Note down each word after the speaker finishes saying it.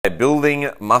Building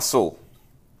muscle.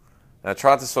 Now I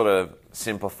tried to sort of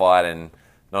simplify it and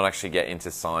not actually get into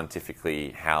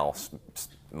scientifically how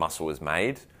muscle is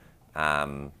made.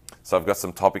 So I've got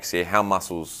some topics here. How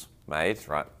muscle's made,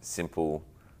 right?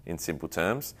 In simple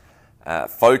terms.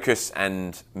 Focus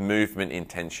and movement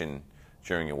intention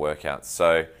during your workouts.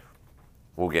 So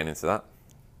we'll get into that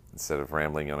instead of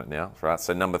rambling on it now, right?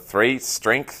 So number 3,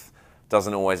 strength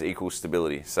doesn't always equal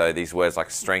stability. So these words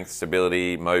like strength,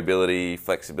 stability, mobility,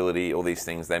 flexibility, all these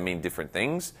things, they mean different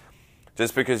things.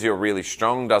 Just because you're really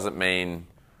strong doesn't mean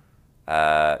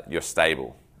you're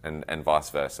stable, and vice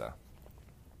versa.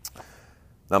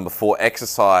 Number 4,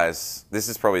 exercise. This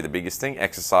is probably the biggest thing.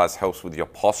 Exercise helps with your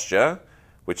posture,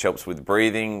 which helps with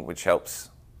breathing, which helps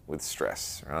with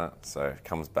stress, right? So it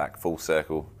comes back full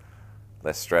circle,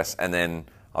 less stress. And then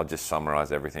I'll just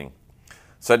summarize everything.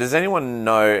 So does anyone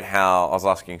know how, I was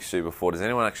asking Sue before, does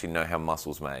anyone actually know how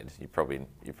muscle's made? You probably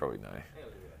know.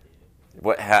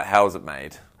 How is it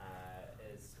made?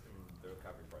 It's the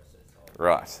recovery process.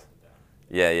 Right.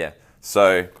 Yeah.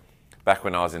 So back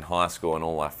when I was in high school and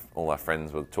all our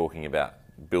friends were talking about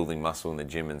building muscle in the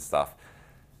gym and stuff,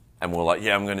 and we're like,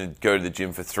 yeah, I'm going to go to the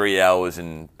gym for 3 hours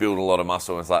and build a lot of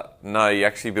muscle. And it's like, no, you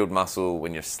actually build muscle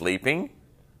when you're sleeping,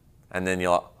 and then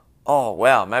you're like, oh,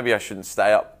 wow, maybe I shouldn't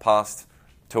stay up past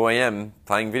 2 a.m.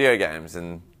 playing video games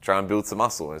and try and build some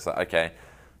muscle. It's like, okay.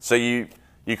 So you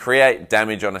create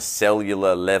damage on a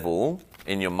cellular level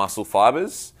in your muscle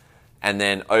fibers, and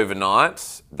then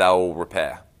overnight they'll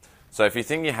repair. So if you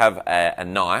think you have a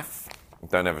knife,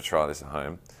 don't ever try this at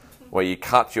home, where you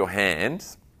cut your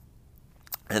hand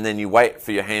and then you wait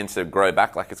for your hand to grow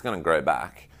back, like it's going to grow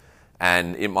back,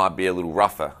 and it might be a little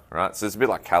rougher, right? So it's a bit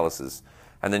like calluses.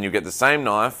 And then you get the same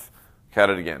knife, cut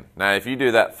it again. Now, if you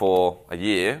do that for a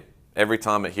year, every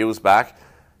time it heals back,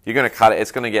 you're going to cut it.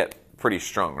 It's going to get pretty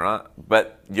strong, right?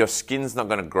 But your skin's not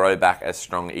going to grow back as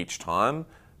strong each time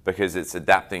because it's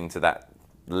adapting to that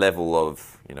level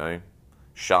of,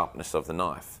 sharpness of the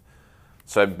knife.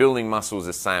 So building muscle is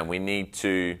the same. We need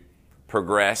to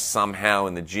progress somehow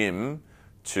in the gym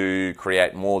to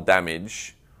create more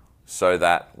damage so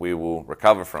that we will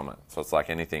recover from it. So it's like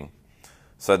anything.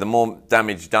 So the more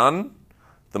damage done,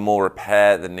 the more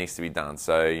repair that needs to be done.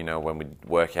 So, when we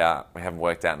work out, we haven't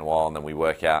worked out in a while, and then we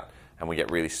work out and we get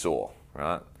really sore,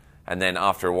 right? And then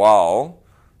after a while,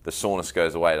 the soreness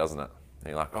goes away, doesn't it? And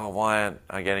you're like, oh, why aren't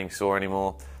I getting sore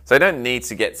anymore? So you don't need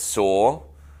to get sore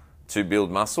to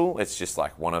build muscle. It's just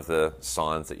like one of the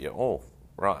signs that you're, oh,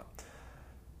 right.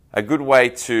 A good way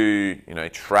to,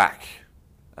 track,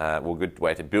 a good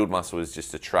way to build muscle is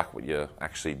just to track what you're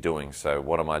actually doing. So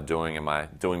what am I doing? Am I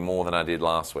doing more than I did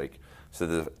last week?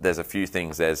 So there's a few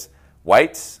things. There's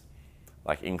weights,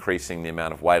 like increasing the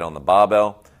amount of weight on the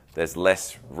barbell. There's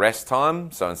less rest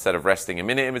time. So instead of resting a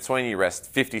minute in between, you rest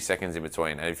 50 seconds in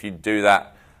between. And if you do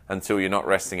that until you're not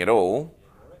resting at all,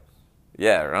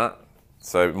 yeah, right?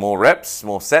 So more reps,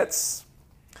 more sets,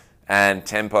 and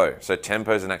tempo. So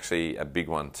tempo is actually a big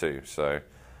one too. So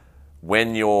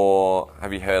when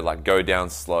have you heard like go down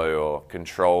slow or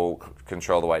control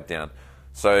the weight down?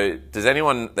 So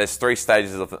there's 3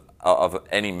 stages of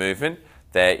any movement.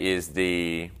 There is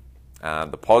the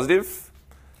positive,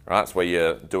 right? It's where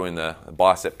you're doing the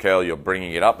bicep curl, you're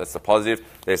bringing it up, that's the positive.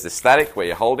 There's the static, where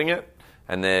you're holding it,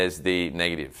 and there's the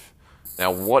negative.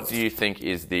 Now, what do you think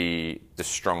is the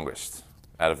strongest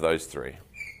out of those 3?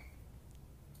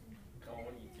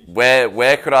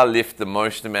 Where could I lift the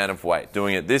most amount of weight?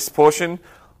 Doing it this portion,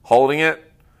 holding it,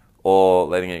 or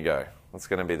letting it go? What's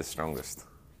going to be the strongest?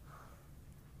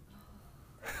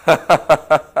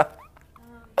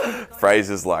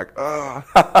 Phrases like, oh.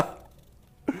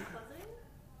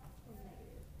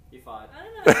 You're fired.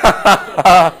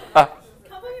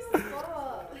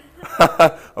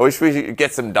 I wish we could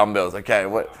get some dumbbells. Okay,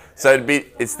 what? So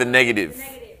it's the negative.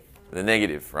 The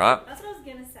negative, right? That's what I was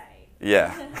gonna say.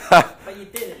 Yeah. But you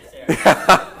didn't, Sarah. That's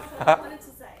what I wanted to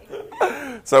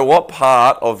say. So what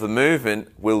part of the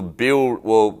movement will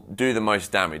do the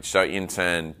most damage? So in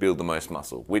turn, build the most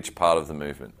muscle. Which part of the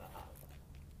movement?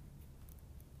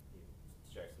 You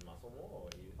stretch the muscle more, or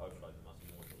you overload the muscle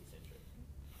more to the eccentric?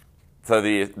 So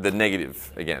the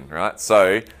negative again, right?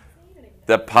 So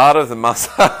the part of the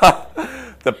muscle,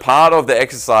 the part of the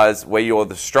exercise where you're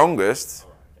the strongest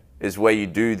is where you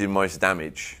do the most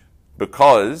damage.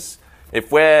 Because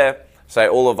if say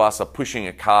all of us are pushing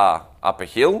a car up a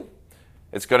hill,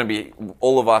 it's going to be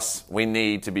all of us, we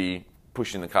need to be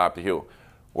pushing the car up the hill.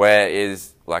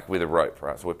 Whereas like with a rope,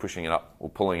 right? So we're pushing it up, we're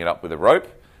pulling it up with a rope.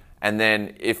 And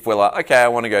then if we're like, okay, I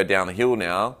want to go down the hill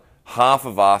now, half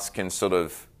of us can sort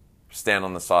of stand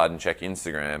on the side and check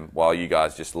Instagram while you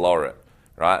guys just lower it,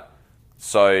 right?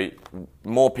 So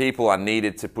more people are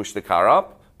needed to push the car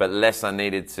up, but less are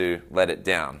needed to let it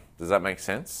down. Does that make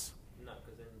sense? No,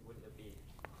 because then wouldn't it be,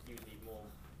 you would need more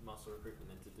muscle recruitment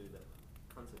than to do the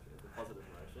concept, the positive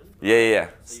motion? Yeah.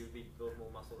 So you would build more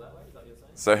muscle that way, is that what you're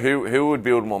saying? So who would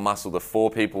build more muscle? The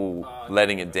 4 people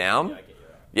letting it down? Yeah, I get you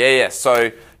right. Yeah.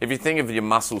 So if you think of your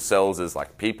muscle cells as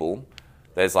like people,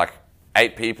 there's like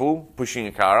 8 people pushing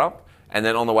a car up, and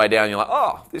then on the way down you're like,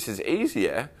 oh, this is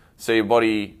easier. So your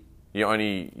body, you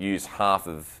only use half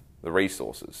of the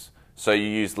resources. So you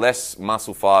use less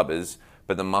muscle fibers,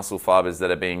 but the muscle fibers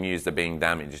that are being used are being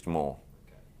damaged more.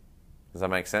 Does that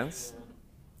make sense?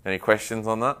 Any questions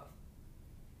on that?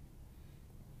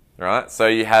 All right, so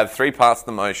you have 3 parts of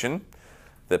the motion: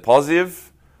 the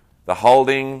positive, the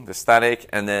holding, the static,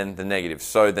 and then the negative.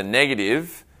 So the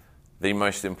negative, the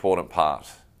most important part,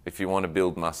 if you want to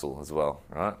build muscle as well,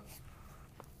 right?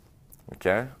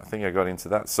 Okay, I think I got into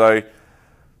that. So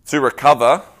to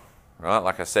recover, right,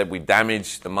 like I said, we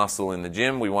damage the muscle in the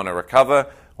gym. We want to recover.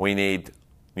 We need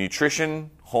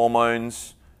nutrition,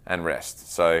 hormones, and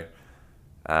rest. So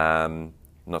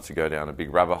not to go down a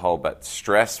big rabbit hole, but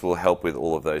stress will help with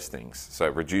all of those things. So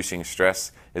reducing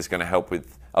stress is going to help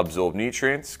with absorb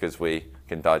nutrients because we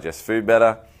can digest food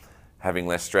better. Having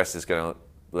less stress is going to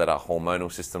let our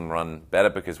hormonal system run better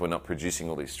because we're not producing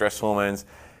all these stress hormones.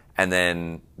 And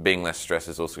then being less stressed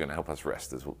is also going to help us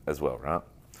rest as well, right?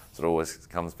 So it always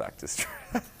comes back to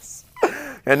stress.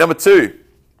 And number 2,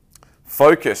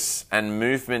 focus and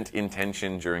movement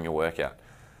intention during your workout.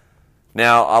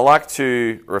 Now, I like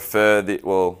to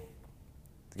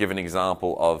give an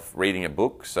example of reading a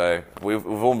book. So we've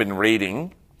all been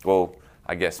reading. Well,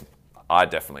 I guess I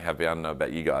definitely have been. I don't know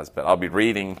about you guys, but I'll be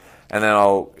reading, and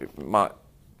then might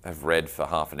have read for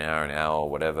half an hour or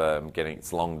whatever.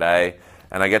 It's a long day,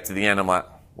 and I get to the end. I'm like,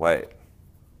 wait,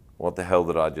 what the hell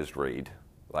did I just read?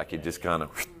 Like, you just kind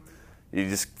of, you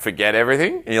just forget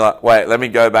everything, and you're like, wait, let me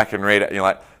go back and read it. And you're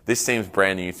like, this seems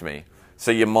brand new to me.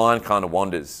 So your mind kind of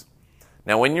wanders.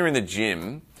 Now, when you're in the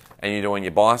gym and you're doing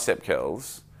your bicep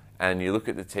curls and you look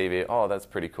at the TV, oh, that's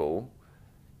pretty cool,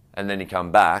 and then you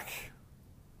come back,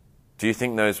 do you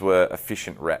think those were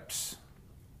efficient reps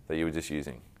that you were just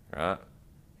using, right?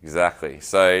 Exactly.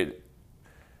 So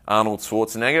Arnold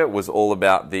Schwarzenegger was all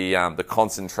about the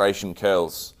concentration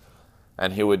curls,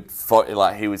 and he would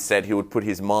put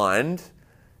his mind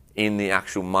in the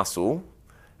actual muscle,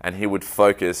 and he would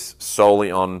focus solely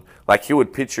on, like, he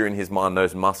would picture in his mind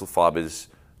those muscle fibers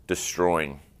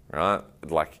destroying, right?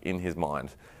 Like, in his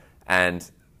mind. And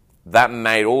that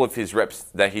made all of his reps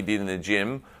that he did in the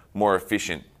gym more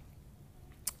efficient.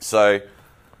 So,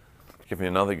 give me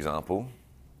another example.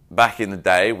 Back in the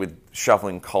day with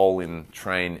shoveling coal in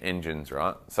train engines,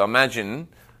 right? So imagine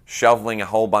shoveling a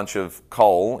whole bunch of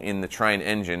coal in the train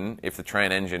engine if the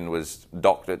train engine was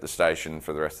docked at the station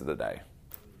for the rest of the day.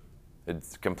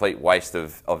 It's a complete waste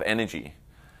of energy.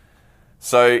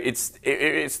 So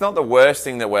it's not the worst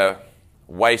thing that we're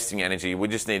wasting energy. We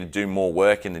just need to do more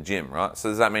work in the gym, right? So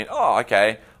does that mean, oh,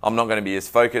 okay, I'm not going to be as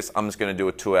focused. I'm just going to do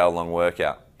a 2-hour-long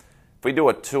workout. If we do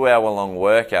a 2-hour-long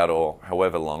workout, or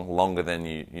however long, longer than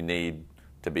you need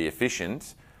to be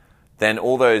efficient, then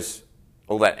all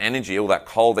that energy, all that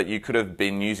coal that you could have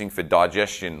been using for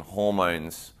digestion,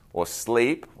 hormones, or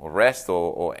sleep, or rest,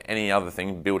 or any other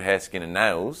thing, build hair, skin, and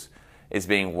nails, is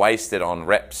being wasted on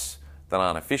reps that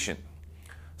aren't efficient.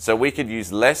 So we could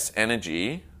use less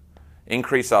energy,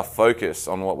 increase our focus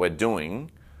on what we're doing,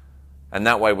 and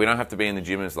that way we don't have to be in the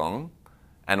gym as long,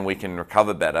 and we can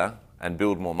recover better and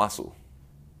build more muscle.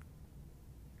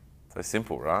 So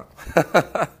simple, right?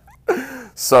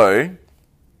 So,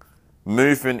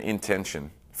 movement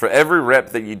intention. For every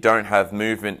rep that you don't have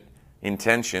movement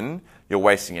intention, you're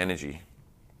wasting energy.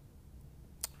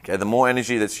 Okay, the more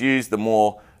energy that's used, the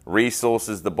more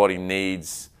resources the body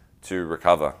needs to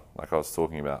recover, like I was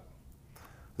talking about.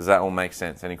 Does that all make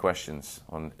sense? Any questions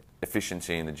on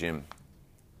efficiency in the gym?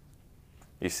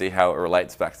 You see how it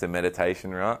relates back to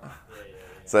meditation, right? Yeah.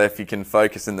 So if you can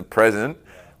focus in the present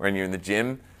when you're in the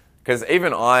gym, because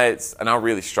even I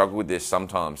really struggle with this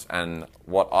sometimes. And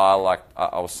what I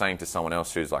was saying to someone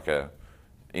else who's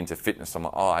into fitness, I'm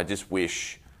like, oh, I just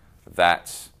wish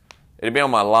that it'd be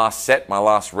on my last set, my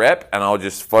last rep, and I'll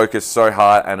just focus so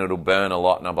hard and it'll burn a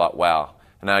lot, and I'm like, wow.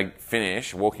 And I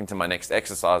finish, walk into my next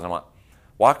exercise, and I'm like,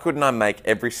 why couldn't I make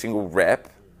every single rep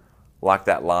like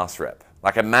that last rep?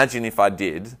 Like, imagine if I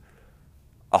did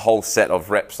a whole set of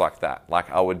reps like that. Like,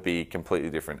 I would be completely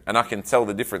different. And I can tell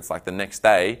the difference. Like, the next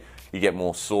day, you get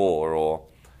more sore,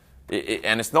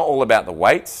 and it's not all about the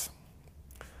weights.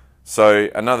 So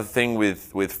another thing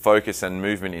with focus and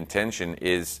movement intention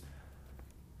is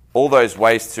all those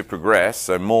ways to progress,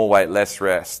 so more weight, less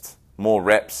rest, more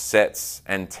reps, sets,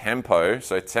 and tempo.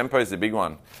 So tempo is the big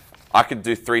one. I could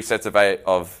do 3 sets of 8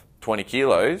 of 20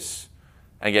 kilos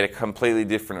and get a completely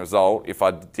different result if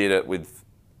I did it with,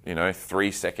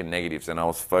 3-second negatives and I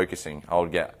was focusing. I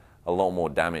would get a lot more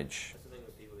damage. That's the thing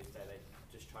with people these days,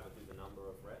 they just try to do the number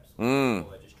of reps,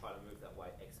 or they just try to move that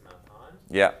weight X amount of times.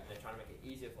 Yeah. They're trying to make it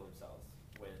easier for themselves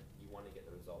when you want to get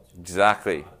the results.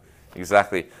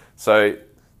 Exactly. So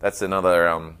that's another,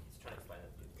 Just trying to explain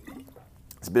that to people.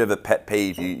 it's a bit of a pet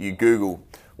peeve. You Google,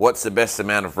 what's the best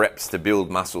amount of reps to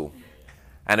build muscle?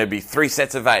 And it'd be 3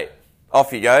 sets of 8.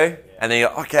 Off you go. And then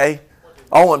you're, okay,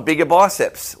 I want bigger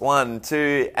biceps. 1,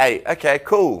 2, 8. Okay,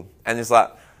 cool. And it's like,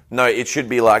 no, it should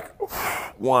be like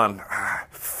 1.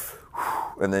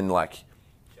 And then like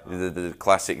the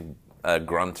classic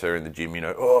grunter in the gym,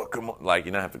 oh, come on. Like,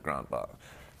 you don't have to grunt, but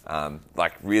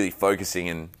like really focusing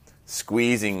and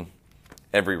squeezing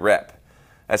every rep.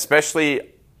 Especially,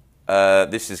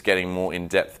 this is getting more in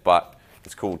depth, but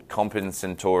it's called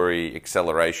compensatory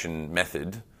acceleration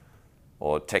method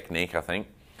or technique, I think,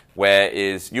 where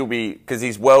you'll be, because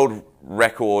these world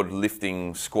record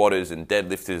lifting squatters and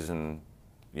deadlifters and,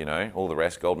 all the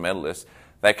rest, gold medalists,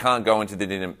 they can't go into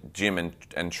the gym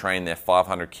and train their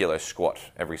 500 kilo squat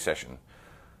every session.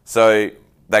 So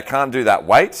they can't do that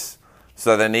weight,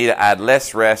 so they need to add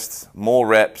less rest, more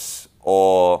reps,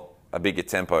 or a bigger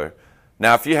tempo.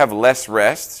 Now, if you have less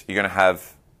rest, you're going to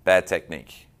have bad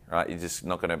technique, right? You're just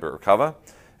not going to recover.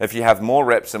 If you have more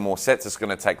reps and more sets, it's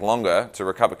going to take longer to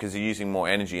recover because you're using more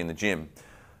energy in the gym.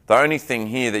 The only thing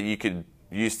here that you could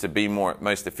use to be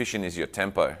most efficient is your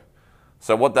tempo.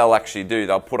 So what they'll actually do,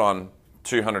 they'll put on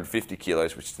 250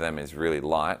 kilos, which to them is really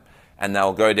light, and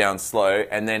they'll go down slow,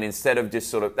 and then instead of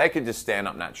just they could just stand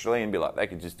up naturally and be like, they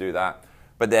could just do that.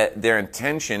 But their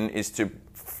intention is to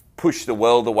push the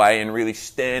world away and really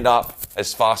stand up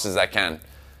as fast as they can.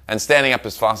 And standing up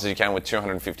as fast as you can with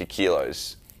 250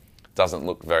 kilos doesn't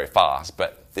look very fast,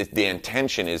 but the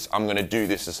intention is, I'm going to do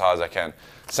this as hard as I can.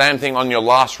 Same thing on your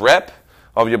last rep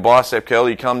of your bicep curl.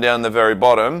 You come down the very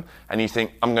bottom and you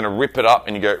think, I'm going to rip it up,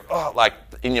 and you go, oh, like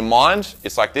in your mind,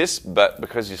 it's like this, but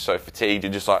because you're so fatigued,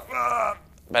 you're just like, ah,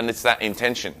 and it's that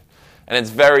intention. And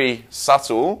it's very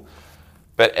subtle,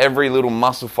 but every little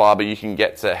muscle fiber you can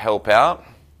get to help out,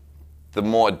 the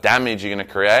more damage you're going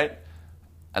to create,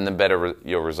 and the better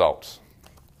your results.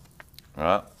 All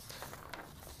right?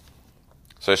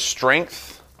 So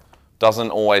strength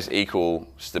doesn't always equal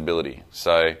stability.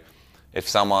 So if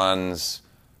someone's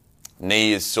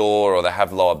knee is sore, or they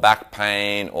have lower back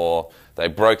pain, or they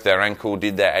broke their ankle,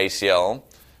 did their ACL,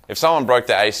 if someone broke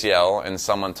their ACL and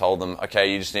someone told them,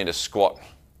 okay, you just need to squat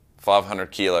 500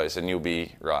 kilos and you'll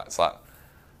be right, it's like,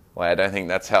 well, I don't think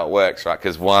that's how it works, right?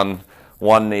 Because one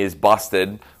knee is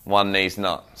busted, one knee's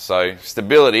not. So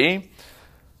stability,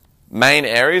 main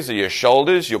areas are your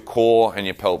shoulders, your core, and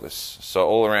your pelvis. So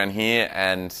all around here.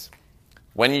 And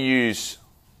when you use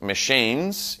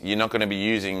machines, you're not going to be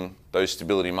using those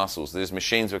stability muscles. These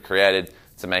machines were created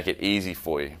to make it easy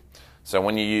for you. So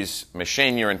when you use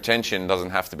machine, your intention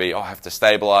doesn't have to be, oh, I have to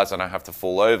stabilize, I don't have to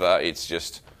fall over. It's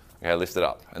just, okay, lift it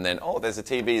up. And then, oh, there's a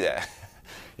TB there.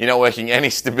 You're not working any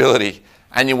stability,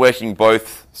 and you're working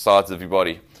both sides of your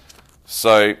body.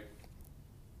 So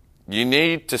you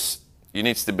need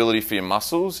stability for your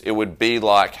muscles. It would be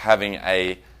like having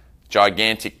a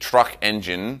gigantic truck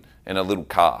engine in a little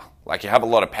car. Like, you have a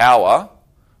lot of power,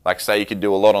 like say you could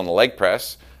do a lot on the leg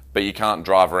press, but you can't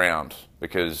drive around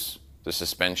because the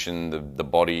suspension, the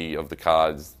body of the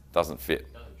car doesn't fit.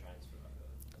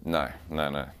 No.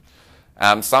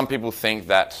 Some people think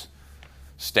that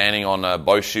standing on a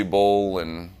Boshu ball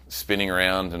and spinning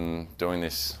around and doing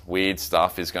this weird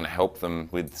stuff is going to help them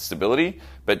with stability,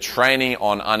 but training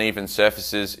on uneven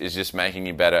surfaces is just making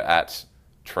you better at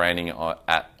training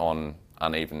on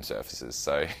uneven surfaces.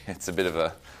 So it's a bit of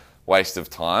a waste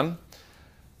of time.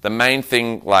 The main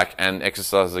thing, and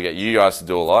exercises I get you guys to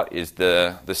do a lot, is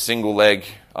the single leg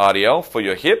RDL for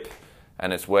your hip,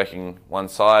 and it's working one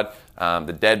side,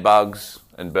 the dead bugs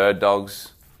and bird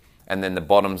dogs, and then the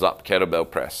bottoms up kettlebell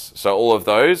press. So all of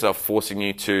those are forcing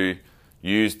you to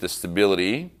use the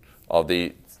stability of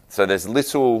so there's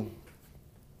so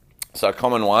a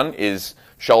common one is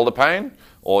shoulder pain,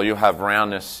 or you have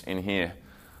roundness in here.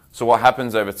 So what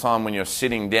happens over time when you're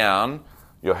sitting down,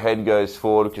 your head goes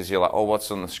forward because you're like, oh,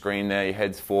 what's on the screen there? Your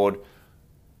head's forward.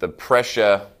 The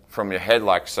pressure from your head,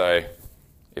 so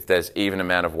if there's even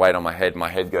amount of weight on my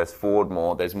head goes forward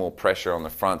more. There's more pressure on the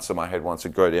front, so my head wants to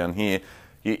go down here.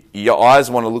 Your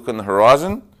eyes want to look on the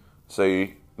horizon, so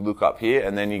you look up here,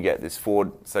 and then you get this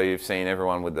forward. So you've seen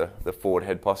everyone with the forward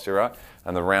head posture, right?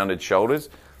 And the rounded shoulders.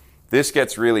 this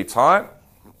gets really tight,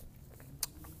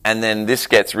 and then this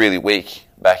gets really weak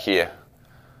back here.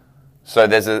 So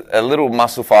there's a little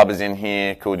muscle fibers in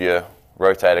here called your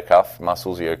rotator cuff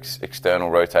muscles, your external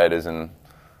rotators and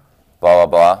blah, blah,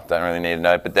 blah. Don't really need to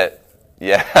know, but they're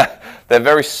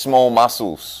very small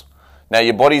muscles. Now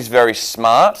your body's very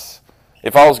smart.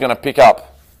 If I was going to pick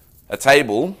up a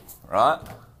table, right,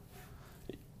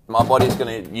 my body's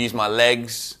going to use my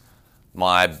legs,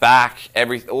 my back,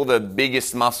 all the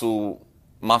biggest muscles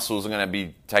are going to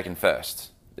be taken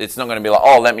first. It's not going to be like,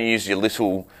 oh, let me use your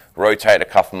little rotator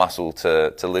cuff muscle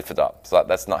to lift it up. So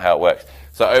that's not how it works.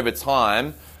 So over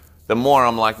time, the more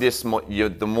I'm like this,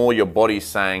 the more your body's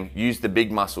saying, use the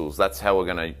big muscles. That's how we're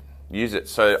going to use it.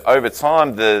 So over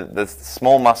time, the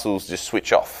small muscles just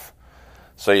switch off.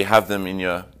 So you have them in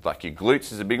your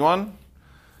glutes is a big one,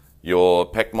 your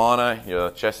pec minor, your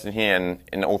chest in here, and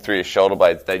in all three of your shoulder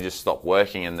blades, they just stop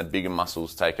working and the bigger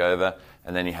muscles take over,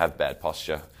 and then you have bad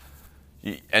posture.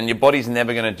 And your body's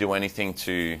never going to do anything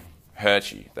to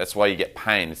hurt you. That's why you get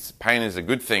pain. Pain is a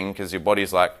good thing because your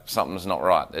body's like, something's not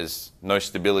right. There's no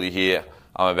stability here.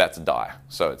 I'm about to die.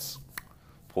 So it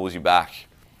pulls you back.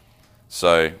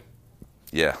 So,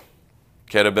 yeah.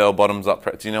 Kettlebell bottoms up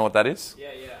press. Do you know what that is?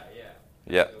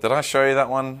 Yeah. Did I show you that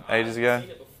one ages ago? I've seen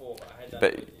it before, but I had done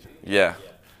it with you.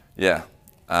 Yeah.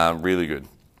 Really good.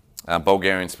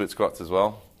 Bulgarian split squats as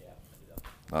well. Yeah.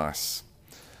 Nice.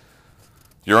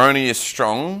 You're only as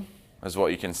strong as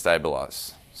what you can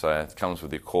stabilize. So it comes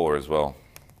with your core as well.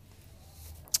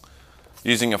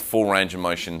 Using a full range of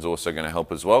motion is also going to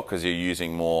help as well because you're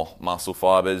using more muscle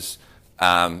fibers.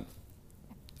 The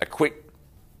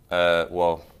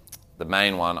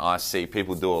main one I see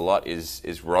people do a lot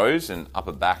is rows and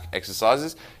upper back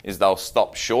exercises, is they'll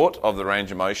stop short of the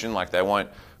range of motion, like they won't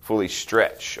fully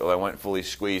stretch or they won't fully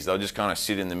squeeze. They'll just kind of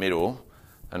sit in the middle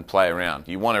and play around.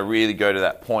 You want to really go to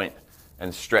that point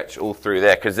and stretch all through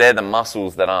there because they're the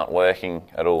muscles that aren't working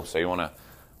at all. So you want a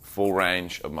full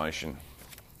range of motion.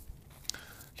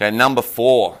 Okay, number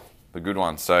 4, the good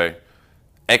one. So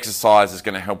exercise is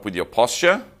going to help with your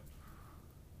posture,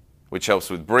 which helps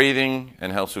with breathing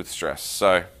and helps with stress.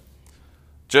 So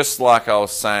just like I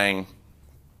was saying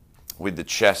with the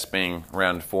chest being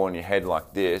round 4 and your head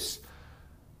like this,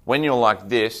 when you're like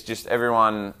this, just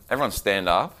everyone stand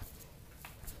up.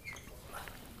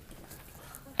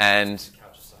 And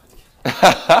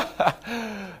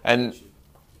and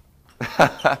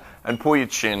pull your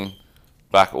chin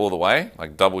back all the way,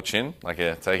 like double chin, like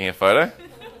you're taking a photo,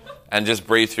 and just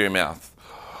breathe through your mouth.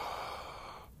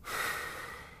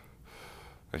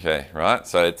 Okay, right?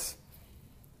 So it's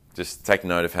just take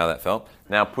note of how that felt.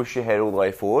 Now push your head all the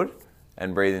way forward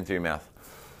and breathe in through your mouth.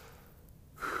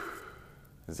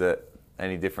 Is there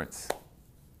any difference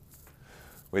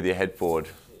with your head forward?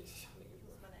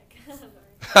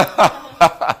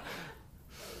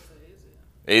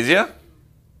 Easier?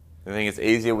 You think it's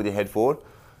easier with your head forward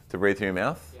to breathe through your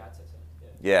mouth? Yeah, I'd say so.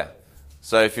 Yeah.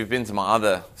 So if you've been to my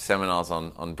other seminars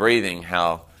on breathing,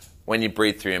 how when you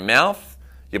breathe through your mouth,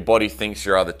 your body thinks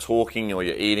you're either talking or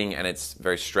you're eating, and it's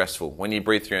very stressful. When you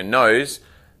breathe through your nose,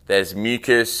 there's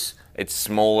mucus, it's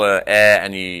smaller air,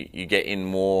 and you get in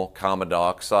more carbon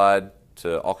dioxide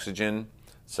to oxygen.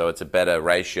 So it's a better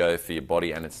ratio for your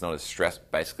body, and it's not as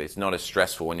it's not as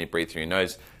stressful when you breathe through your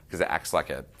nose because it acts like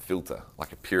a filter,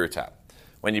 like a Purotap.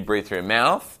 When you breathe through your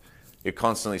mouth, you're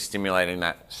constantly stimulating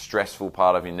that stressful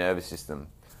part of your nervous system.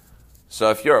 So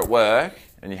if you're at work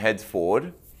and your head's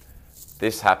forward,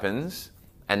 this happens,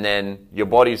 and then your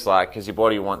body's like, because your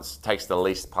body takes the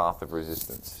least path of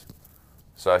resistance.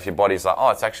 So if your body's like,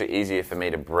 oh, it's actually easier for me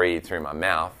to breathe through my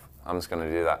mouth, I'm just going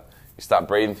to do that. You start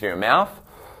breathing through your mouth,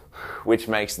 which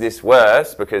makes this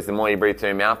worse because the more you breathe through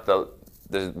your mouth,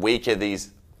 the weaker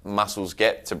these muscles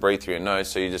get to breathe through your nose.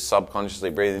 So you're just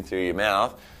subconsciously breathing through your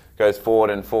mouth, goes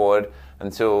forward and forward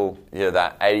until you're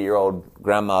that 80-year-old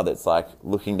grandma that's like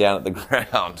looking down at the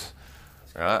ground.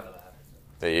 Right?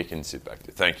 There, you can sit back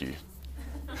there. Thank you.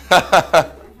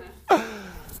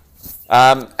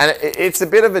 And it's a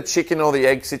bit of a chicken or the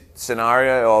egg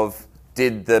scenario of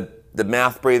did the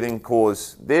mouth breathing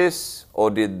cause this or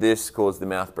did this cause the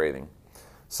mouth breathing?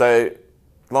 So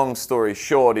long story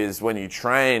short is when you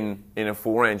train in a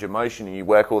full range of motion and you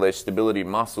work all those stability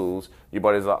muscles, your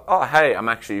body's like, oh, hey, I'm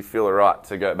actually feel all right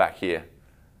to go back here.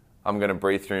 I'm going to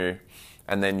breathe through.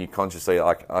 And then you consciously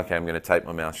like, okay, I'm going to tape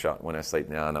my mouth shut when I sleep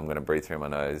now and I'm going to breathe through my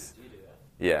nose. Do you do that?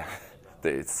 Yeah,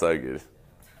 dude, it's so good.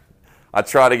 I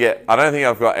don't think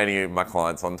I've got any of my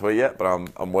clients onto it yet, but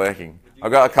I'm working.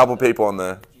 I've got a couple people on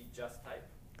the... Do you just tape?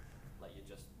 Like you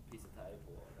just piece of tape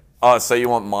or... Oh, so you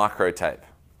want micro tape.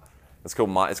 It's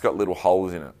got little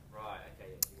holes in it. Right,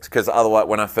 okay. because otherwise,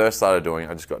 when I first started doing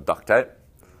it, I just got duct tape.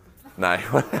 No,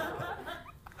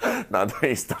 no, don't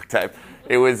use duct tape.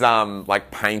 It was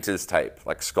like painter's tape,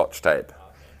 like Scotch tape.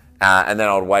 And then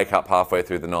I would wake up halfway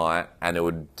through the night and it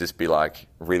would just be like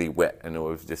really wet and it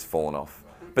would have just fallen off.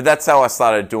 But that's how I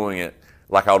started doing it.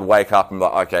 Like I would wake up and be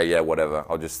like, okay, yeah, whatever.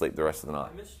 I'll just sleep the rest of the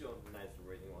night. I missed your nasal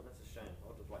breathing one. That's a shame. I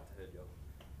would have liked to heard your.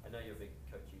 I know you're a big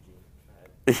Coach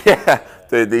Eugene fan. Yeah,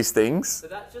 dude, these things. So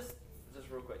that's just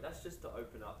real quick. That's just to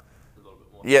open up a little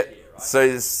bit more. Yeah, Here, right? so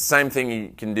it's the same thing.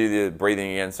 You can do the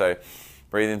breathing again. So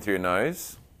breathe in through your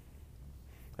nose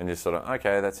and just sort of,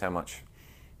 okay, that's how much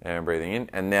air I'm breathing in.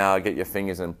 And now get your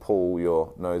fingers and pull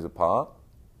your nose apart.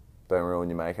 Don't ruin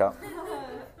your makeup.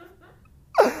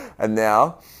 And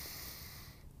now,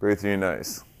 breathe through your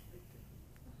nose.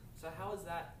 So how is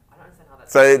that? I don't understand how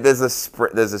that's. So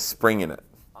there's a spring in it.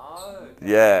 Oh.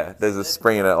 Okay. Yeah, there's a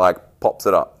spring in it, like pops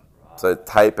it up. So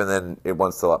tape, and then it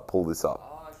wants to like pull this up.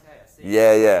 Oh, okay. I see.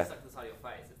 Yeah, yeah. It's like the side of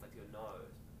your face. It's like your nose.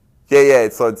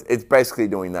 Yeah. It's basically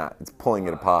doing that. It's pulling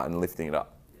it apart and lifting it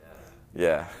up.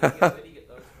 Yeah. Yeah. Where do you get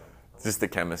those from? Just the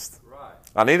chemist. Right.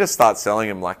 I need to start selling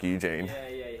them like Eugene. Yeah.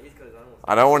 He's got his own one.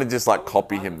 I don't want to just like I was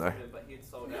copy buying him though. from him, but he'd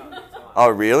sold out at the time. Oh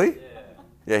really? Yeah.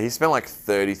 Yeah, he spent like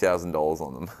 $30,000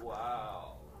 on them.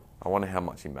 Wow. I wonder how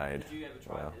much he made. Did you ever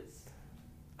try Wow.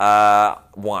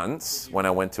 his? Once when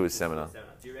I went to his seminar.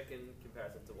 Do you reckon, in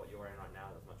comparison to what you're wearing right now,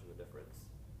 there's much of a difference?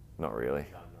 Not really.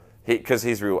 No. Because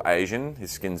he's real Asian,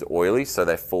 his skin's oily, so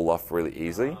they fall off really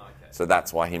easily. Oh, okay. So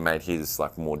that's why he made his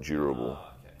like more durable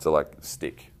okay. to like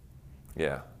stick.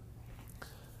 Yeah.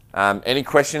 Any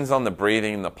questions on the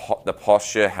breathing, the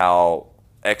posture, how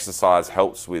exercise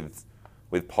helps with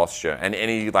posture, and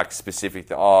any like specific?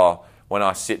 When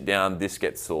I sit down, this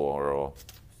gets sore, or.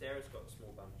 Sarah's got a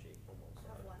small bum cheek. Almost.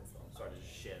 I have one small Sorry bum. to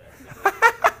just share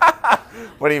that.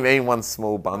 What do you mean, one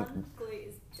small bump? One glute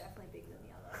is definitely bigger than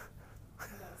the other.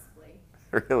 I've got a spleen.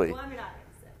 Really? Well, I mean, I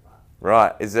understand, but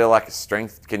Right. Is there like a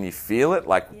strength? Can you feel it?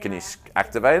 Like, can you Yeah.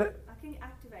 activate it? I can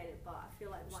activate it, but I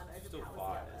feel like one Still overpowers the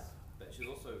fires, other. but she's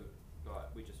also,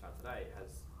 like we just found today, has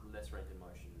less range of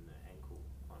motion in her ankle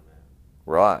on that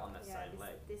Right. on that same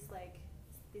leg. This leg,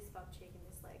 this bum cheek and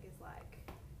this leg is like,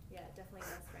 yeah, definitely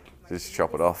less range of motion. Just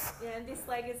chop it off. Yeah, and this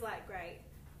leg is like great.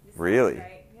 This Really? leg's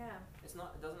great. Yeah. It's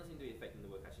not. It doesn't seem to be affecting the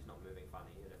workout. She's not moving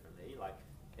funny or differently. Like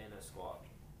in a squat,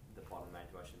 the bottom range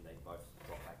of motion, they both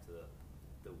drop back to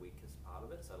the weakest part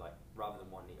of it. So like rather than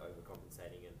one knee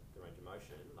overcompensating in the range of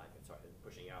motion, like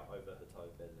pushing out over her toe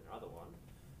better than her other one,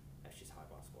 if she's high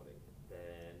bar squatting,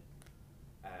 then.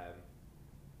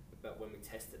 But when we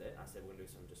tested it, I said we're doing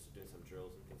some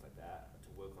drills and things like that to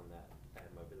work on that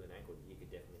mobility and ankle. You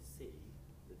could definitely see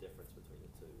the difference between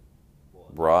the two.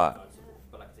 Right. Noticeable.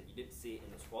 But like I said, you didn't see it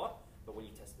in the squat, but when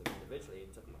you tested them individually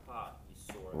and took them apart, you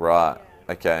saw it. Right.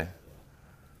 Yeah. Okay.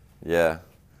 Yeah.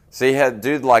 See how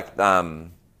do like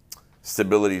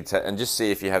stability and just see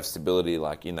if you have stability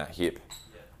like in that hip,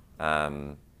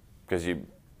 because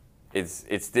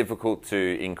it's difficult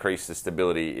to increase the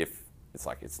stability if it's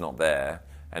like it's not there,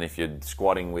 and if you're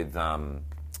squatting with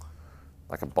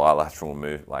like a bilateral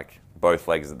move, like both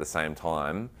legs at the same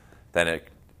time, then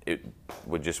it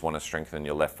would just want to strengthen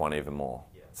your left one even more.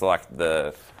 Yeah. So like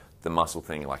the muscle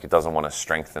thing, like it doesn't want to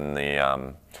strengthen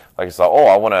the, like it's like, oh,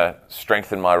 I want to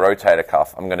strengthen my rotator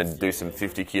cuff. I'm going to do some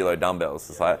 50 kilo dumbbells.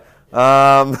 It's like,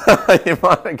 you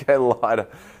might get lighter.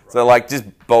 So like just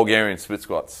Bulgarian split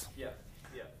squats. Yeah.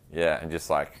 Yeah, and just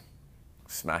like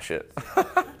smash it.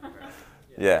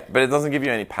 Yeah, but it doesn't give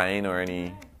you any pain or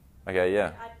any, okay,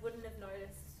 yeah. I wouldn't have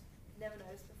never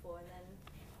noticed before, and then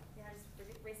yeah, I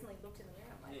just recently looked in the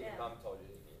mirror. I'm like, Your yeah. mum told you,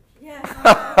 didn't you? Yeah.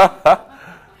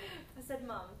 I said,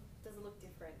 Mum, does it look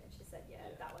different? And she said, yeah,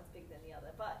 that one's bigger than the other.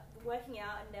 But working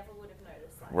out, I never would have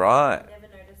noticed. Like, Right. I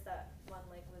never noticed that one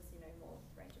leg was, more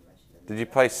range of motion than Did the you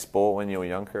other. play sport when you were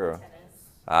younger? Or? Tennis.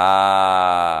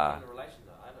 Ah, In a relation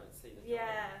though, I don't see the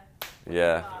Yeah.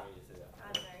 yeah. But, when you see that.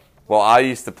 I don't know. Well, I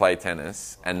used to play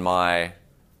tennis, and my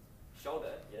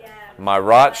Shoulder, my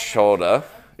right shoulder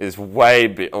is way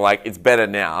big. Like it's better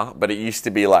now, but it used to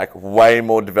be like way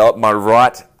more developed. My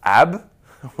right ab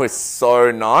was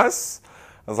so nice.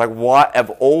 I was like, why of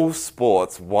all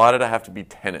sports, why did I have to be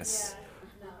tennis?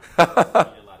 Yeah. No. Your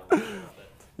lateral movement.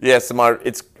 Yeah, so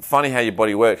it's funny how your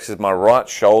body works because my right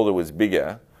shoulder was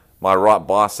bigger, my right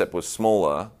bicep was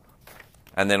smaller,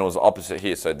 and then it was opposite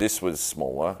here. So this was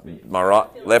smaller. My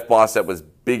left bicep was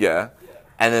bigger,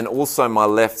 and then also my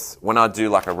left, when I do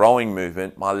like a rowing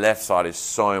movement, my left side is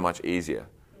so much easier.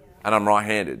 Yeah. And I'm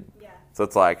right-handed. Yeah. So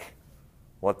it's like,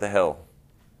 what the hell?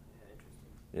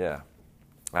 Yeah.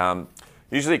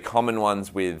 Usually common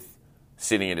ones with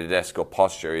sitting at a desk or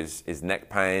posture is neck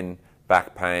pain,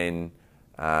 back pain,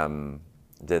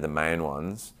 they're the main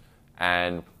ones.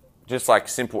 And just like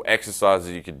simple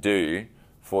exercises you could do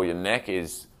for your neck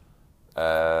is,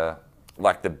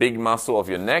 like the big muscle of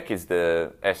your neck is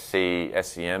the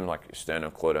SCM, like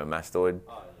sternocleidomastoid,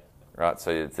 right? So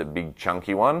it's a big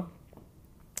chunky one,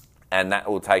 and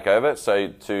that will take over. So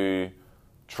to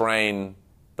train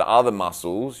the other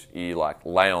muscles, you like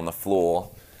lay on the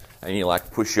floor and you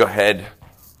like push your head,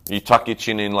 you tuck your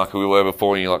chin in like we were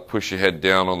before, and you like push your head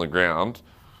down on the ground.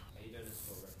 Are you doing this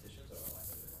for repetitions or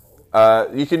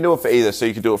like You can do it for either. So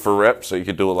you could do it for reps, so you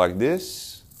could do it like this.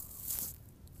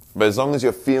 But as long as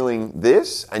you're feeling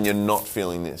this and you're not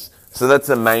feeling this. So that's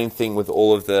the main thing with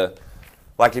all of the,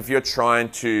 like if you're trying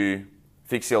to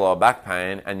fix your lower back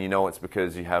pain and you know it's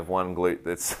because you have one glute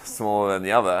that's smaller than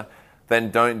the other,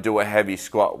 then don't do a heavy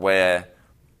squat where,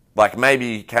 like maybe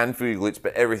you can feel your glutes,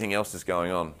 but everything else is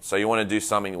going on. So you want to do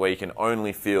something where you can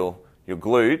only feel your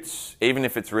glutes, even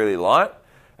if it's really light,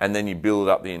 and then you build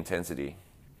up the intensity.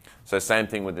 So same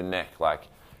thing with the neck. Like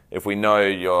if we know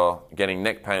you're getting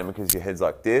neck pain because your head's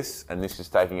like this and this is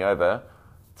taking over,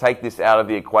 take this out of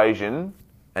the equation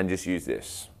and just use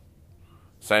this.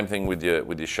 Same thing with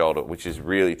your shoulder, which is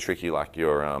really tricky, like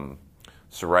your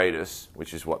serratus,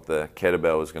 which is what the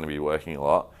kettlebell is going to be working a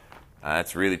lot.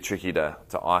 It's really tricky to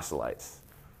isolate.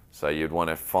 So you'd want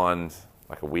to find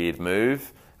like a weird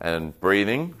move and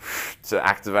breathing to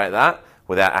activate that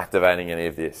without activating any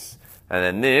of this. And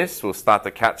then this will start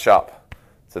to catch up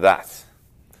to that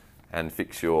and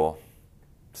fix your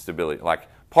stability. Like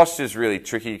posture is really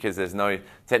tricky because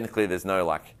technically there's no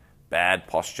like bad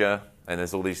posture, and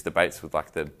there's all these debates with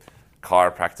like the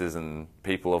chiropractors and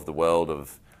people of the world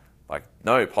of like,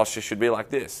 no, posture should be like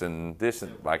this and this,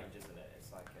 and like.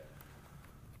 it's like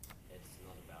it's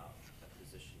not about a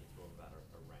position, it's more about a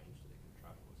range that it can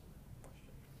travel, isn't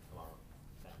it?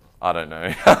 Posture. I don't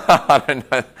know. I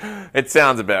don't know. It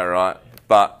sounds about right,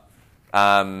 but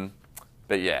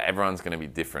yeah, everyone's going to be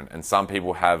different. And some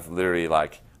people have literally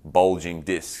like bulging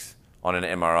discs on an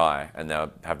MRI and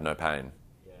they'll have no pain.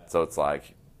 Yeah. So it's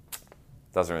like,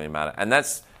 doesn't really matter. And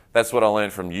that's what I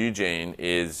learned from Eugene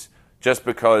is just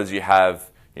because you have,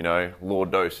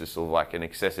 lordosis or like an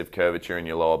excessive curvature in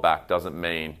your lower back doesn't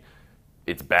mean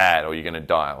it's bad or you're going to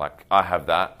die. Like I have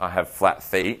that. I have flat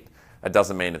feet. It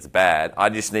doesn't mean it's bad. I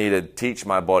just need to teach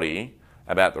my body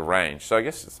about the range. So I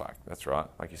guess it's like, that's right,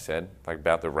 like you said, like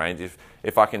about the range.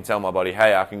 If I can tell my body,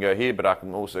 hey, I can go here, but I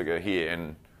can also go here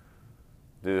and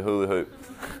do the hula hoop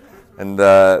and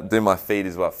do my feet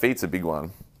as well. Feet's a big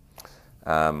one.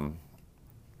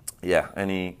 Yeah,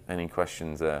 any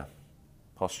questions there?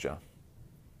 Posture.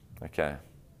 Okay.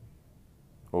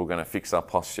 We're going to fix our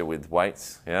posture with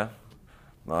weights, yeah?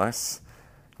 Nice.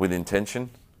 With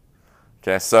intention.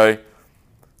 Okay, so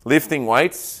lifting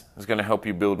weights is going to help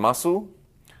you build muscle.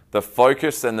 The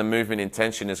focus and the movement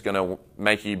intention is going to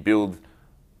make you build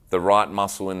the right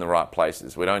muscle in the right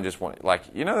places. We don't just want,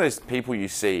 like, those people you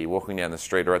see walking down the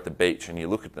street or at the beach and you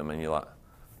look at them and you're like,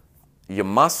 you're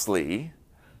muscly,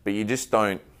 but you just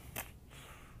don't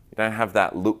have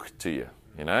that look to you,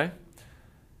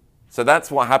 So that's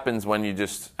what happens when you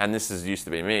just, and this used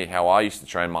to be me, how I used to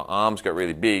train. My arms got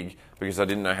really big because I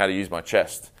didn't know how to use my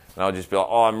chest. And I would just be like,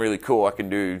 oh, I'm really cool. I can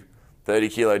do 30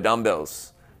 kilo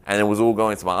dumbbells. And it was all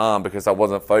going to my arm because I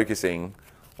wasn't focusing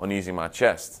on using my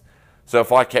chest. So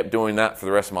if I kept doing that for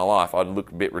the rest of my life, I'd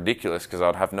look a bit ridiculous because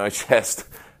I'd have no chest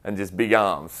and just big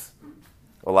arms.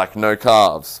 Or like no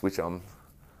calves, which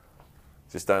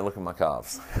just don't look at my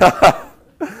calves.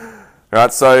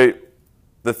 Right, so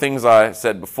the things I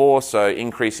said before, so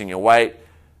increasing your weight,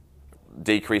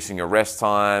 decreasing your rest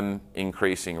time,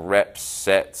 increasing reps,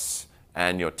 sets,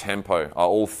 and your tempo are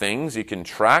all things you can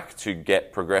track to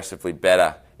get progressively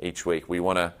better each week. We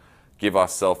want to give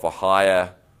ourselves a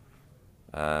higher,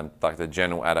 like the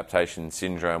general adaptation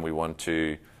syndrome, we want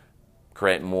to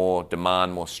create more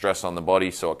demand, more stress on the body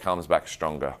so it comes back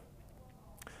stronger.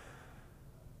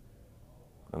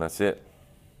 And that's it.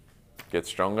 Get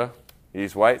stronger,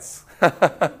 use weights.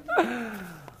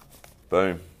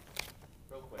 Boom.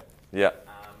 Real quick. Yeah.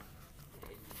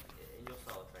 In your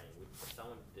style of training, if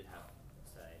someone did have,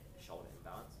 say, shoulder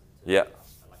imbalance, Yeah.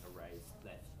 like a raised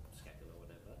left scapula or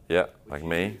whatever. Yeah, like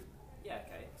me. Yeah,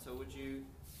 okay. So would you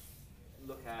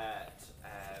look at,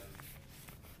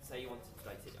 say you wanted to,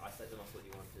 like, isolate the muscle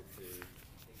you wanted to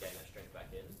gain that strength back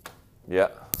in. Yeah.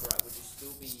 Right, would you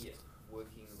still be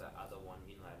working the other one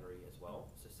unilaterally as well?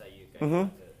 So say you're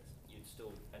going you'd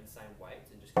still, and same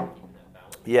weights and just kind of keeping that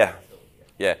balance? Yeah.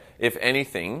 Yeah. If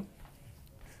anything,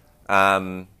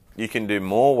 you can do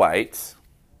more weights.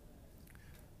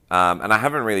 And I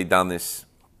haven't really done this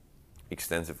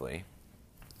extensively.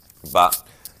 But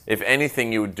if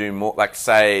anything, you would do more, like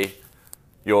say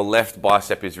your left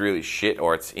bicep is really shit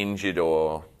or it's injured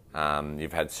or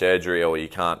you've had surgery or you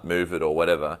can't move it or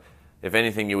whatever. If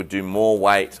anything, you would do more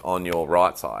weight on your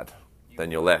right side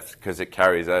than your left because it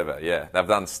carries over. Yeah, they've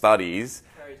done studies.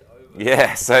 Carries over.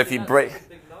 Yeah, so if you break... That's a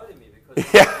big no to me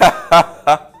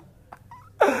because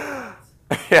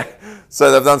Yeah,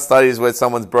 so they've done studies where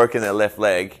someone's broken their left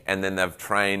leg and then they've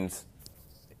trained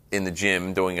in the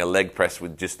gym doing a leg press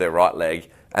with just their right leg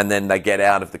and then they get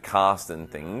out of the cast and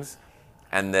things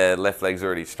and their left leg's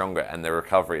already stronger and their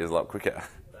recovery is a lot quicker.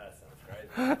 that sounds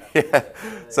crazy. Yeah.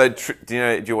 So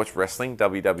do you watch wrestling,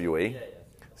 WWE? Yeah.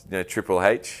 You know Triple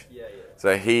H? Yeah.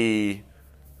 So he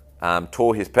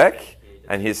tore his pec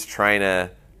and his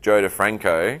trainer Joe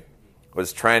DeFranco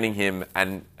was training him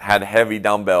and had heavy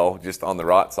dumbbell just on the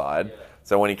right side. Yeah.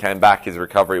 So when he came back, his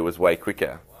recovery was way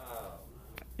quicker. Wow.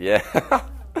 Yeah.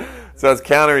 So it's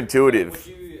counterintuitive. Would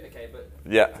you, okay, but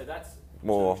Yeah. so that's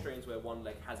More. two extremes where one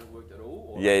leg hasn't worked at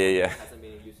all, or Yeah. hasn't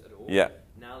been in use at all. Yeah.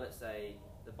 Now let's say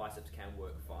the biceps can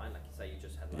work fine, like you say you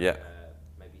just had like Yeah.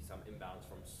 maybe some imbalance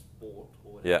from sport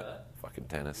or Yeah. whatever. Fucking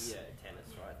tennis. Yeah, tennis,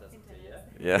 right? Doesn't In it?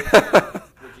 tennis. Yeah.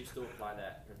 Would you still apply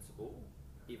that principle,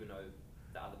 even though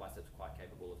the other biceps are quite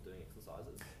capable of doing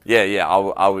exercises? Yeah.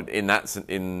 I would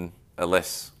in a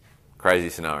less crazy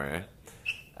scenario.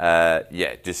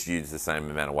 Just use the same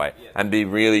amount of weight Yeah. and be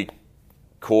really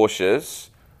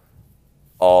cautious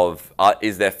of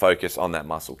is there focus on that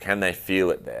muscle? Can they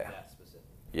feel it there? That specific.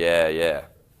 Yeah.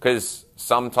 Because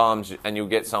sometimes, and you'll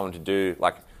get someone to do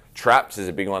like traps is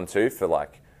a big one too for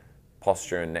like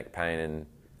posture and neck pain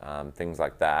and things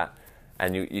like that.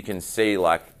 And you can see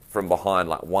like from behind,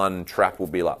 like one trap will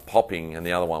be like popping and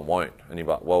the other one won't. And you're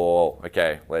like, whoa,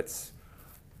 okay, let's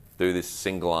do this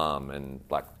single arm and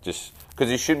like just because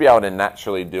you should be able to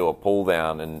naturally do a pull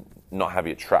down and not have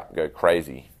your trap go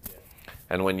crazy. Yeah.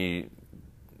 And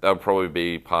that'll probably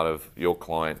be part of your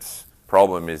client's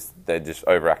problem is they're just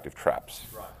overactive traps.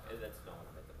 Right. That's not what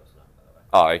I meant the personality,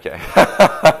 by the way. Oh,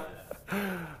 okay.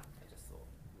 I just thought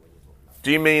when you're talking about.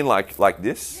 Do you mean like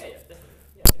this? Yeah, definitely.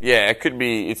 Yeah, it could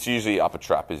be. It's usually upper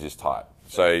trap is just tight.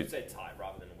 So You say tight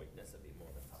rather than a weakness, it'd be more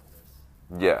of a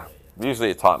tightness. yeah, usually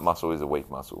a tight muscle is a weak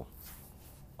muscle.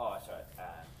 Oh, sorry. Maybe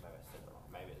I said it wrong.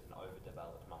 Maybe it's an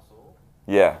overdeveloped muscle.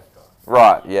 Yeah. It's got-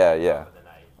 Right. Yeah. rather than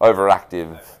a-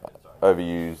 Overactive, sorry.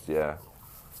 overused. Yeah.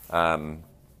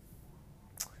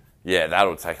 Yeah,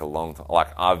 that'll take a long time. Like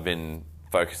I've been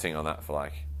focusing on that for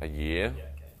like a year, Yeah,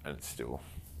 okay. and it's still.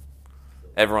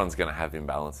 Everyone's going to have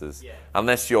imbalances. Yeah.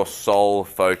 Unless your sole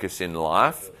focus in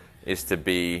life is to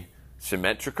be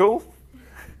symmetrical,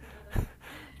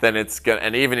 then it's going to,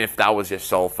 and even if that was your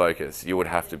sole focus, you would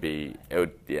have to be, You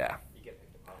get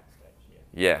picked apart on stage,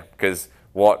 yeah, because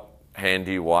what hand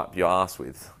do you wipe your ass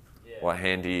with? Yeah. What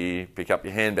hand do you pick up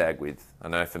your handbag with? I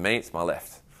know for me, it's my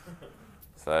left.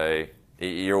 So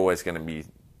you're always going to be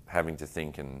having to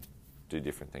think and do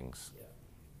different things.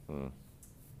 Yeah. Mm. I'm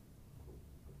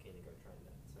keen to go train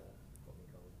that. Got me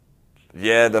going.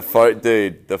 Yeah,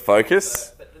 dude, the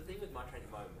focus. But the thing with my training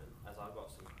at the moment, as I've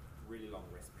got some really long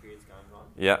rest periods going on.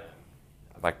 Yeah.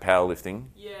 Like powerlifting.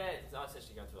 Yeah, I was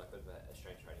actually going through like a bit of a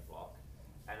strength training block,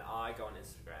 and I go on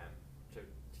Instagram to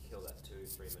kill that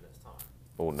 2-3 minutes time.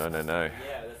 Oh, no. Yeah,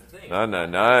 that's the thing. No. I'm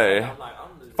like,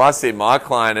 I'm losing. If I see my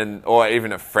client or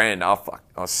even a friend,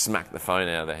 I'll smack the phone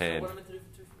out of the hand. What am I meant to do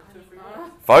for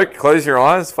 2-3 minutes? Close your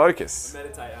eyes, focus.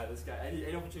 Meditate. This guy.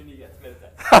 Any opportunity you get to meditate.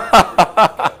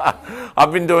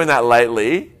 I've been doing that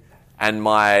lately, and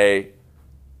it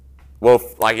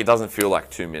doesn't feel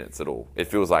like 2 minutes at all. It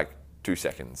feels like 2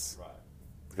 seconds. Right.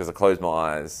 Because I close my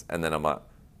eyes and then I'm like,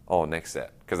 oh, next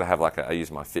set. Because I have I use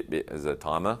my Fitbit as a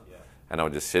timer, Yeah. and I'll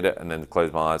just sit it and then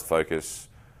close my eyes, focus.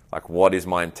 Like, what is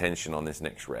my intention on this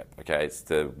next rep? Okay, it's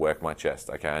to work my chest.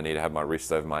 Okay, I need to have my wrists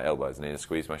over my elbows. I need to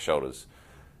squeeze my shoulders.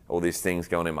 All these things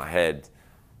going in my head.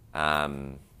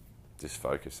 Just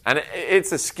focus. And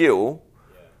it's a skill.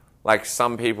 Yeah. Like,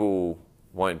 some people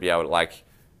won't be able to,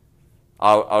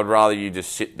 I'd rather you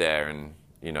just sit there and,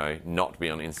 not be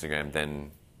on Instagram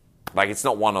than, it's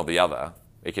not one or the other.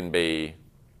 It can be,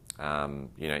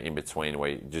 in between where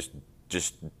you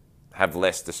just have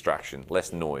less distraction,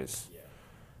 less noise.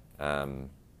 Yeah.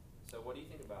 So what do you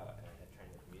think about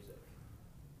training with music?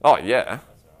 Oh, yeah.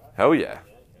 That's alright. Hell yeah. Yeah,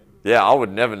 okay. Yeah, I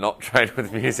would never not train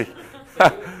with music. We were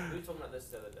talking about this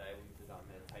the other day. We did our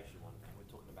meditation one, and we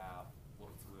were talking about what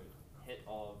was the word? Hit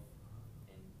of,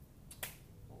 and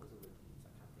what was the word you used?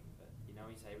 I can't think of it. You know,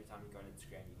 you say every time you go on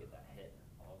Instagram, you get that hit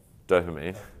of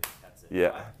Dopamine. That's it.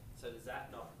 Yeah. Right? So is that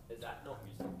not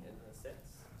music in a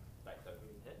sense? Like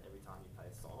dopamine hit every time you play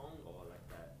a song, or like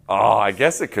that? Oh, I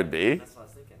guess it could be. That's what I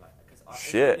was thinking. Like,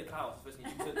 Shit. In the car,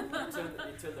 you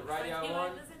turn the radio Like,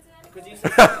 on. listen to that Because you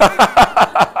again. said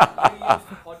you used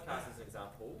podcast as an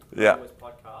example. Yeah. It was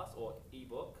podcast or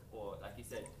ebook, or like you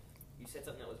said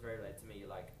something that was very related to me.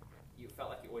 Like you felt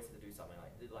like you always had to do something.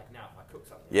 Like now, if I cook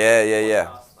something. Yeah.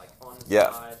 Podcast, like on the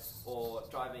Yeah. side, or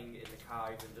driving in the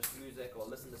car, even just music, or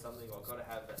listen to something, or got to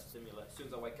have that stimulus. As soon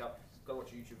as I wake up, got to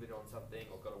watch a YouTube video on something,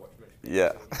 or got to watch music.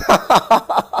 Yeah.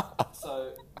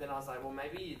 So then I was like, well,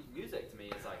 maybe music to me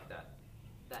is like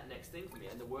that next thing for me,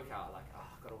 and the workout, like,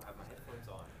 I've got to have my headphones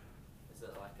on. Is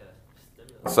it like a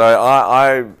stimulus? So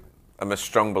I am a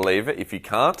strong believer. If you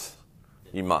can't,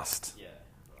 you must. Yeah.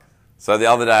 So the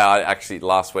other day,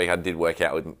 last week, I did work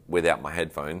out without my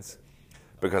headphones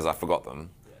because I forgot them.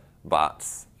 Yeah. But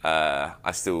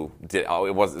I still did.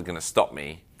 It wasn't going to stop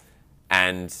me.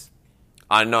 And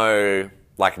I know,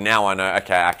 like now I know,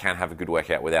 okay, I can have a good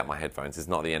workout without my headphones. It's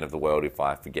not the end of the world if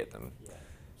I forget them. Yeah.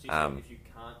 So you're saying if you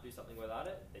can't do something without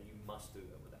it, then you must do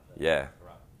it without it. Yeah.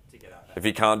 Right. To get out. If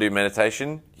you can't do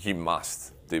meditation, you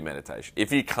must do meditation.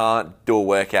 If you can't do a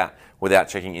workout without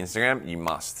checking Instagram, you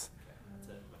must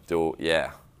do.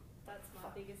 Yeah. That's my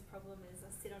biggest problem is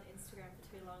I sit on Instagram for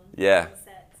too long. Yeah. doing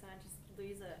sets and I just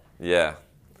lose it. Yeah.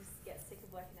 I just get sick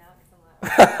of working out because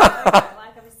I'm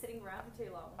like, I'm just sitting around for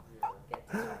too long. Get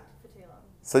distracted for too long.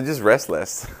 So just rest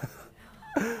less.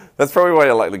 That's probably why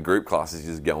I like the group classes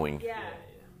just going. Yeah.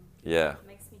 Yeah. It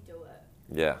makes me do it.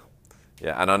 Yeah.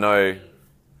 Yeah. And I know,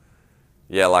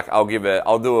 yeah, like I'll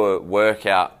do a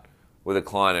workout with a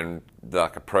client and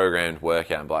like a programmed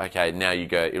workout and be like, okay, now you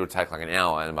go, it'll take like an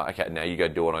hour and I'm like, okay, now you go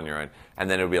do it on your own. And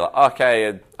then it'll be like,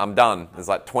 okay, I'm done. It's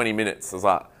like 20 minutes. It's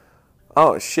like,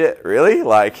 oh shit, really?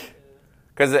 Like,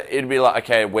 because it'd be like,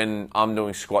 okay, when I'm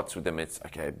doing squats with them, it's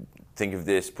okay, think of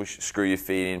this, screw your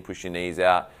feet in, push your knees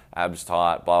out, abs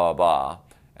tight, blah, blah, blah.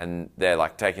 And they're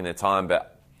like taking their time,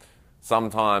 but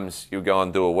sometimes you'll go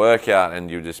and do a workout and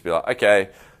you'll just be like, okay,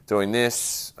 doing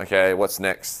this, okay, what's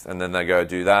next? And then they go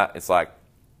do that. It's like,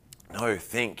 no,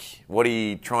 think. What are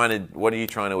you trying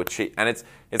to achieve? And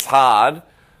it's hard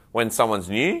when someone's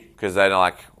new because they're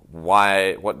like,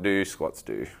 what do squats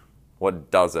do?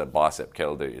 What does a bicep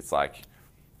curl do? It's like,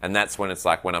 and that's when it's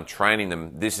like, when I'm training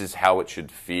them, this is how it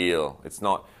should feel. It's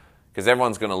not, because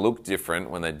everyone's going to look different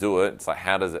when they do it. It's like,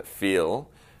 how does it feel?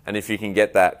 And if you can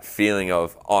get that feeling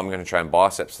of, oh, I'm going to train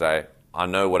biceps today, I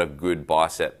know what a good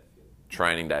bicep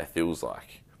training day feels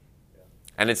like.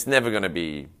 And it's never going to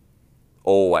be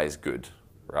always good,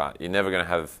 right? You're never going to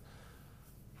have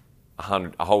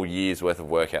a whole year's worth of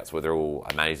workouts where they're all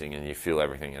amazing and you feel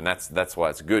everything. And that's why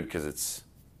it's good, because it's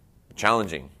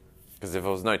challenging. Because if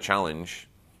there was no challenge,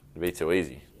 it'd be too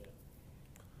easy. Yeah.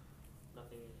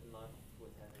 Nothing in life would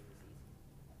have it easy.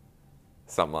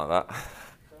 Something like that.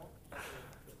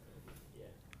 Yeah.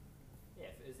 Yeah,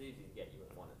 if it was easy to get, you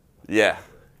would want it. Yeah,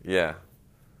 yeah.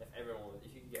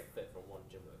 If you could get fit from one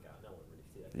gym workout, no one would really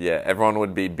see that. Yeah, everyone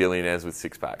would be billionaires with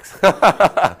six packs.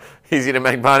 Easy to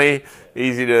make money,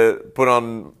 easy to put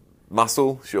on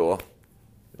muscle, sure.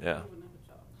 Yeah.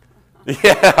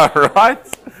 Yeah,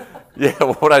 right? Yeah,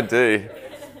 what would I do?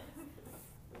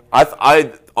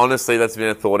 I honestly, that's been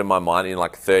a thought in my mind in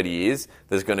like 30 years.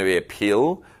 There's going to be a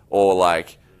pill or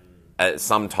like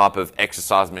some type of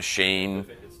exercise machine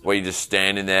where you just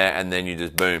stand in there and then you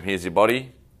just, boom, here's your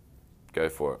body, go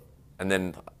for it. And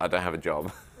then I don't have a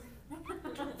job. No, but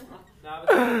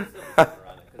there's still something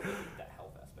around it because there's that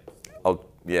health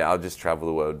aspect. I'll just travel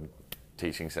the world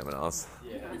teaching seminars.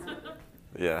 Yeah.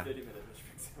 Yeah. 30 minutes.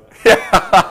 Yeah.